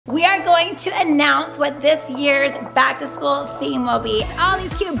We are going to announce what this year's back to school theme will be. All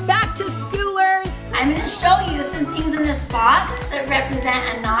these cute back to schoolers. I'm gonna show you some things in this box that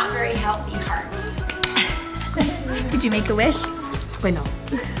represent a not very healthy heart. Did you make a wish? Bueno.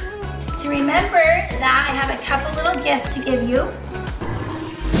 To remember that, I have a couple little gifts to give you.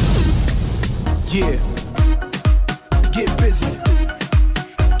 Yeah. Get busy.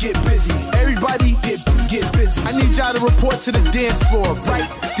 Get busy. Everybody get busy. I need y'all to report to the dance floor right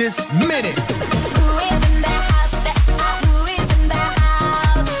this minute. Who is in the house? Who is in the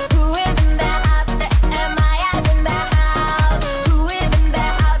house? Who is in the house? Am I in the house? Who is in the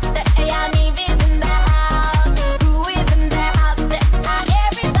house? Y'all need is in the house. Who is in the house? Guys,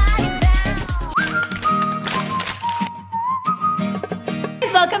 Everybody down.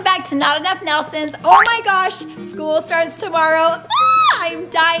 welcome back to Not Enough Nelsons. Oh my gosh, school starts tomorrow. I'm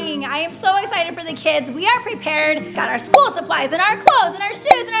dying. I am so excited for the kids. We are prepared. Got our school supplies and our clothes and our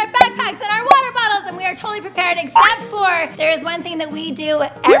shoes and our backpacks and our water bottles, and we are totally prepared, except for there is one thing that we do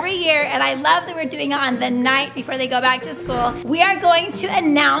every year, and I love that we're doing it on the night before they go back to school. We are going to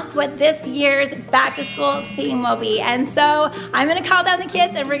announce what this year's back to school theme will be. And so I'm gonna call down the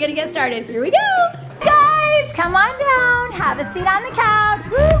kids and we're gonna get started. Here we go. Guys, come on down. Have a seat on the couch.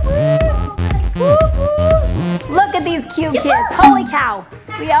 Woo, woo. Woo, woo. Look at these cute kids. Holy cow.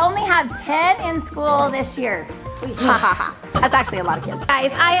 We only have 10 in school this year. That's actually a lot of kids.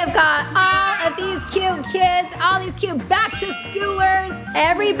 Guys, I have got all of these cute kids, all these cute back to schoolers.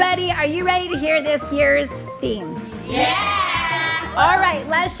 Everybody, are you ready to hear this year's theme? Yeah! All right,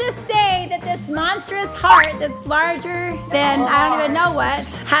 let's just say that this monstrous heart that's larger than I don't even know what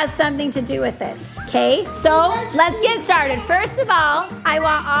has something to do with it. Okay, so let's get started. First of all, I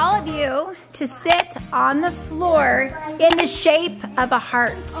want all of you to sit on the floor in the shape of a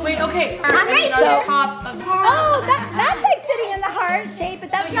heart. Wait, okay. I'm right on the top of the heart. Oh, that's like sitting in the heart shape,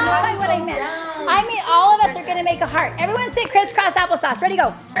 but that's not quite what I meant. I mean, all of us are gonna make a heart. Everyone sit crisscross applesauce. Ready,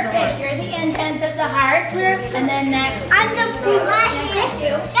 go. Perfect. You're the indent of the heart. And then next. I'm the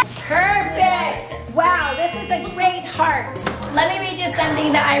Perfect. Wow, this is a great heart. Let me read you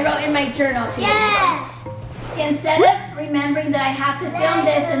something that I wrote in my journal today. Yeah. Instead of remembering that I have to film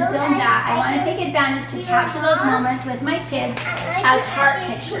this and film that, I want to take advantage to capture those moments with my kids as heart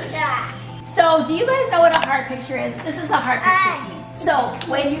pictures. So, do you guys know what a heart picture is? This is a heart picture to me. So,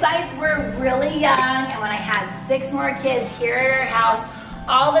 when you guys were really young and when I had 6 more kids here at our house,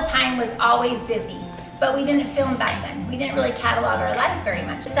 all the time was always busy. But we didn't film back then. We didn't really catalog our lives very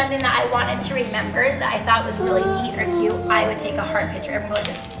much. Something that I wanted to remember that I thought was really neat or cute, I would take a heart picture. Everyone would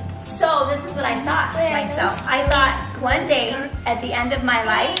just. So this is what I thought to myself. I thought one day at the end of my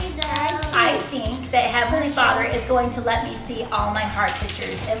life, I think that Heavenly Father is going to let me see all my heart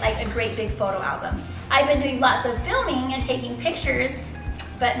pictures in like a great big photo album. I've been doing lots of filming and taking pictures,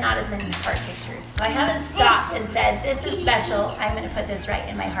 but not as many heart pictures. So I haven't stopped and said, this is special. I'm gonna put this right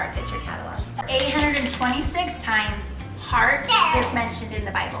in my heart picture catalog. 826 times heart is mentioned in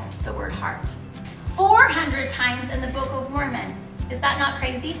the Bible, the word heart. 400 times in the Book of Mormon. Is that not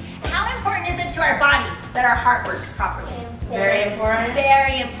crazy? How important is it to our bodies that our heart works properly? Very important.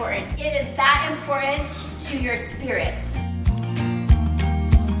 Very important. It is that important to your spirit.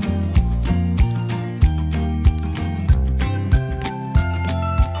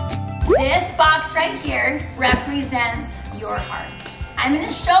 This box right here represents your heart. I'm going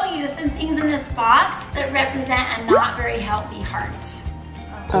to show you some things in this box that represent a not very healthy heart.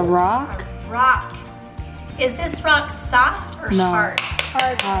 A rock? A rock. Is this rock soft or hard?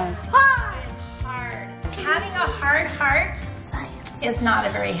 Hard. Hard. It's hard. Having a hard heart is not a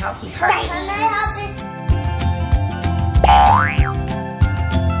very healthy heart.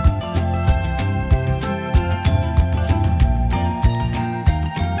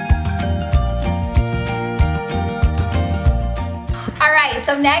 All right,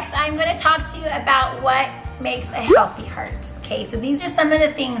 so next I'm going to talk to you about what makes a healthy heart. Okay, so these are some of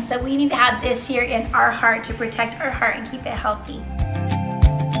the things that we need to have this year in our heart to protect our heart and keep it healthy.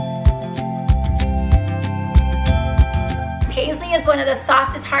 Paisley is one of the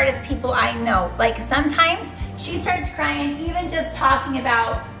softest, hardest people I know. Like sometimes she starts crying even just talking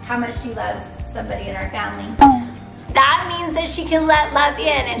about how much she loves somebody in our family. That means that she can let love in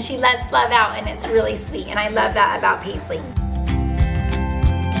and she lets love out, and it's really sweet, and I love that about Paisley.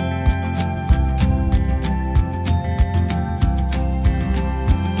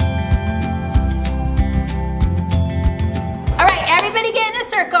 Everybody get in a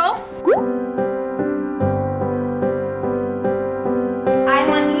circle. I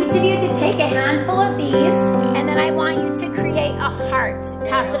want each of you to take a handful of these, and then I want you to create a heart.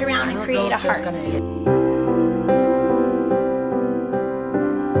 Pass it around and create a heart.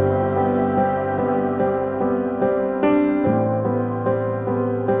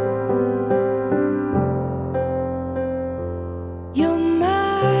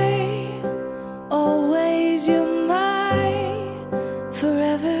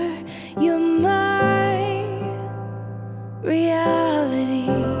 You're my reality.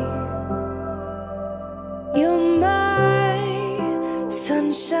 You're my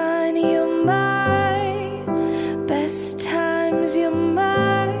sunshine. You're my best times. You're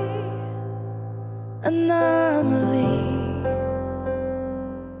my anomaly.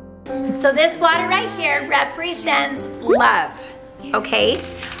 So this water right here represents love, okay?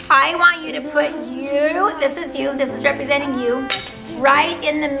 I want you to put you, this is representing you, right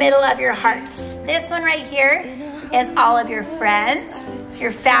in the middle of your heart. This one right here is all of your friends,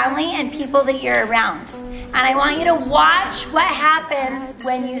 your family, and people that you're around. And I want you to watch what happens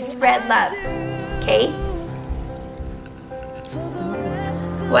when you spread love, okay?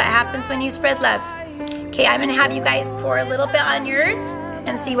 What happens when you spread love? Okay, I'm gonna have you guys pour a little bit on yours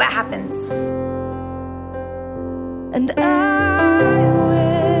and see what happens. And I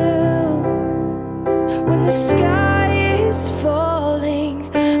will, when the sky is falling,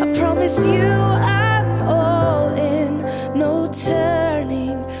 I promise you I'm all in, no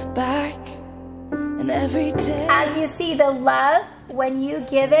turning back. And every day, as you see, the love, when you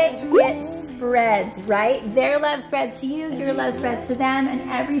give it, it spreads, right? Their love spreads to you, your love spreads to them, and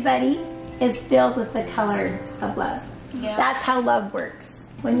everybody is filled with the color of love. Yeah. That's how love works.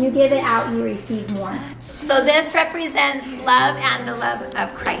 When you give it out, you receive more. So this represents love and the love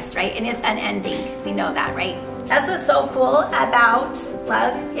of Christ, right? And it's unending. We know that, right? That's what's so cool about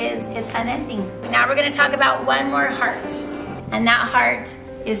love, is it's unending. Now we're gonna talk about one more heart. And that heart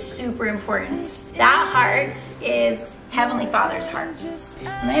is super important. That heart is Heavenly Father's heart.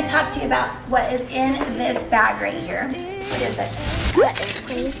 I'm gonna talk to you about what is in this bag right here. What is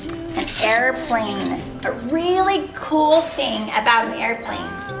it? An airplane. A really cool thing about an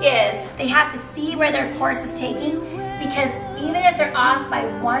airplane is they have to see where their course is taking, because even if they're off by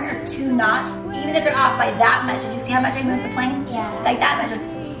 1 or 2 knots, even if they're off by that much, did you see how much I moved the plane? Yeah. Like that much.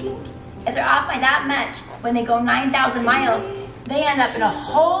 If they're off by that much, when they go 9,000 miles, they end up in a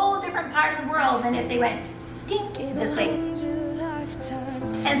whole different part of the world than if they went dink this way.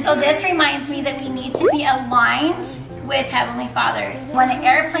 And so this reminds me that we need to be aligned with Heavenly Father. When an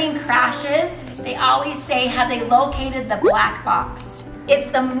airplane crashes, they always say, have they located the black box? It's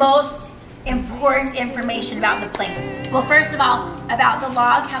the most important information about the plane. Well, first of all, about the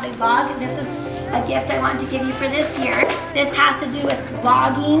log, how they log. This is a gift I want to give you for this year. This has to do with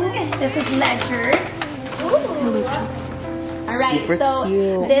logging. This is ledgers. Ooh. All right, so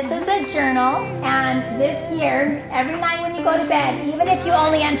cute. This is a journal, and this year, every night when you go to bed, even if you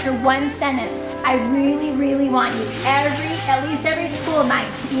only enter 1 sentence, I really, really want you at least every school night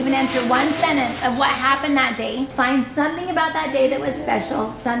to even enter 1 sentence of what happened that day. Find something about that day that was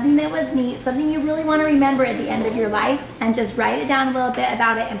special, something that was neat, something you really want to remember at the end of your life, and just write it down a little bit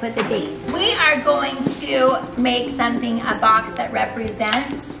about it and put the date. We are going to make something, a box that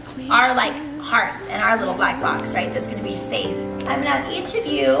represents our hearts and our little black box, right? That's gonna be safe. I'm gonna have each of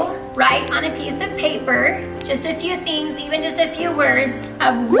you write on a piece of paper just a few things, even just a few words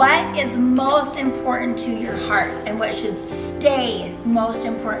of what is most important to your heart and what should stay most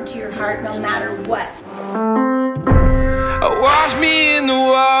important to your heart no matter what. Wash me in the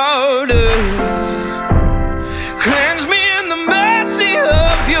water, cleanse me in the mercy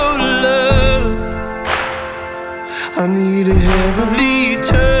of your love. I need a heavenly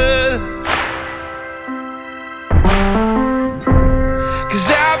touch, 'cause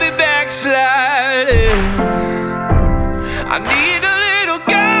I'll be backsliding. I need a little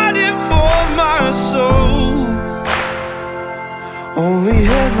guiding for my soul. Only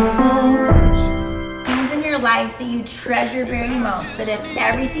heaven knows. Things in your life that you treasure very most, that if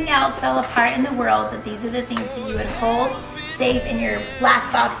everything else fell apart in the world, that these are the things that you would hold safe in your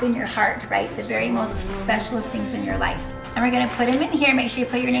black box in your heart, right? The very most specialist things in your life. And we're gonna put them in here. Make sure you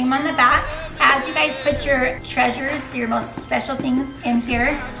put your name on the back. As you guys put your treasures, your most special things in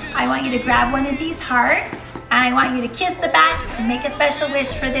here, I want you to grab one of these hearts, and I want you to kiss the back, make a special wish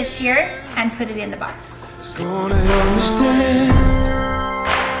for this year, and put it in the box. It's gonna help me stand.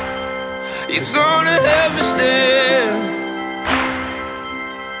 It's gonna help me stand.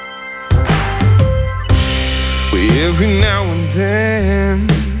 Every now and then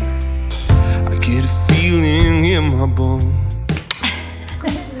I get a feeling in my bones.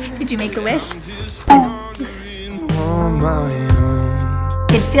 Did you make a wish? On my own.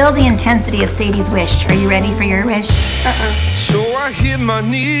 Could feel the intensity of Sadie's wish. Are you ready for your wish? So I hit my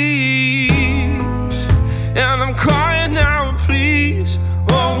knees and I'm crying out, please,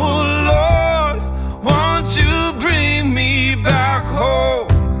 oh Lord, won't you bring me back home?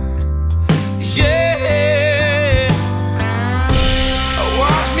 Yeah.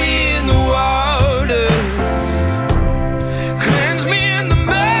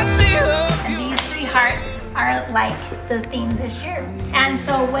 Mercy the theme this year. And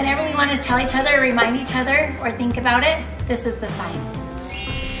so whenever we want to tell each other, remind each other, or think about it, this is the sign.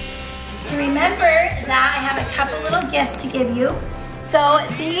 So remember that I have a couple little gifts to give you. So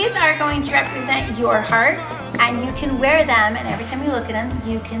these are going to represent your heart, and you can wear them, and every time you look at them,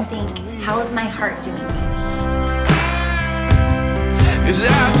 you can think, how is my heart doing? 'Cause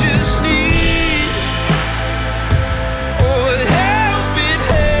I just need a helping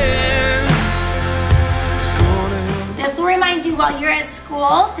hand. This will remind you while you're at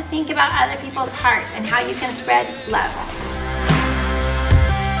school to think about other people's hearts and how you can spread love.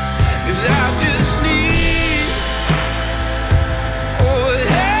 'Cause I just need a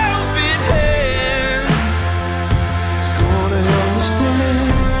helping hand. It's gonna help me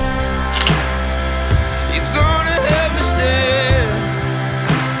stand. It's gonna help me stand.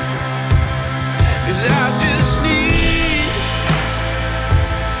 'Cause I just need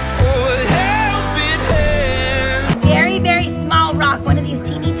a helping hand. Very, very small rock, one of these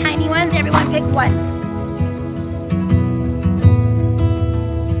teeny tiny ones. Everyone pick one.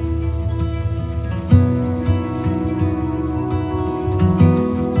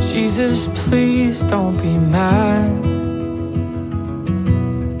 Jesus, please don't be mad.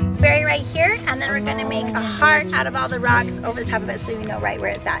 Bury right here, and then we're gonna make a heart out of all the rocks over the top of it so you know right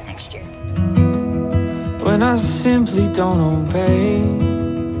where it's at next year. When I simply don't obey,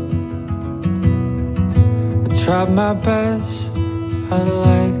 I tried my best, I'd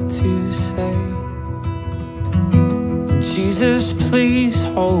like to say, Jesus, please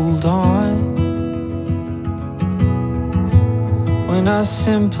hold on. When I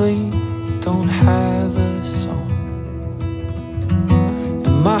simply don't have a song,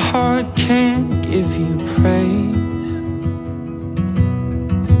 and my heart can't give you praise,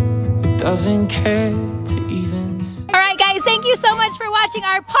 it doesn't care to even. All right, guys, thank you so much for watching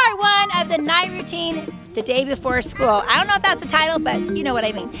our part 1 of the night routine, the day before school. I don't know if that's the title, but you know what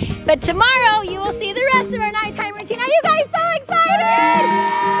I mean. But tomorrow, you will see the rest of our nighttime routine. Are you guys so excited?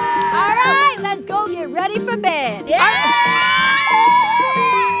 Yeah. All right, let's go get ready for bed. Yeah.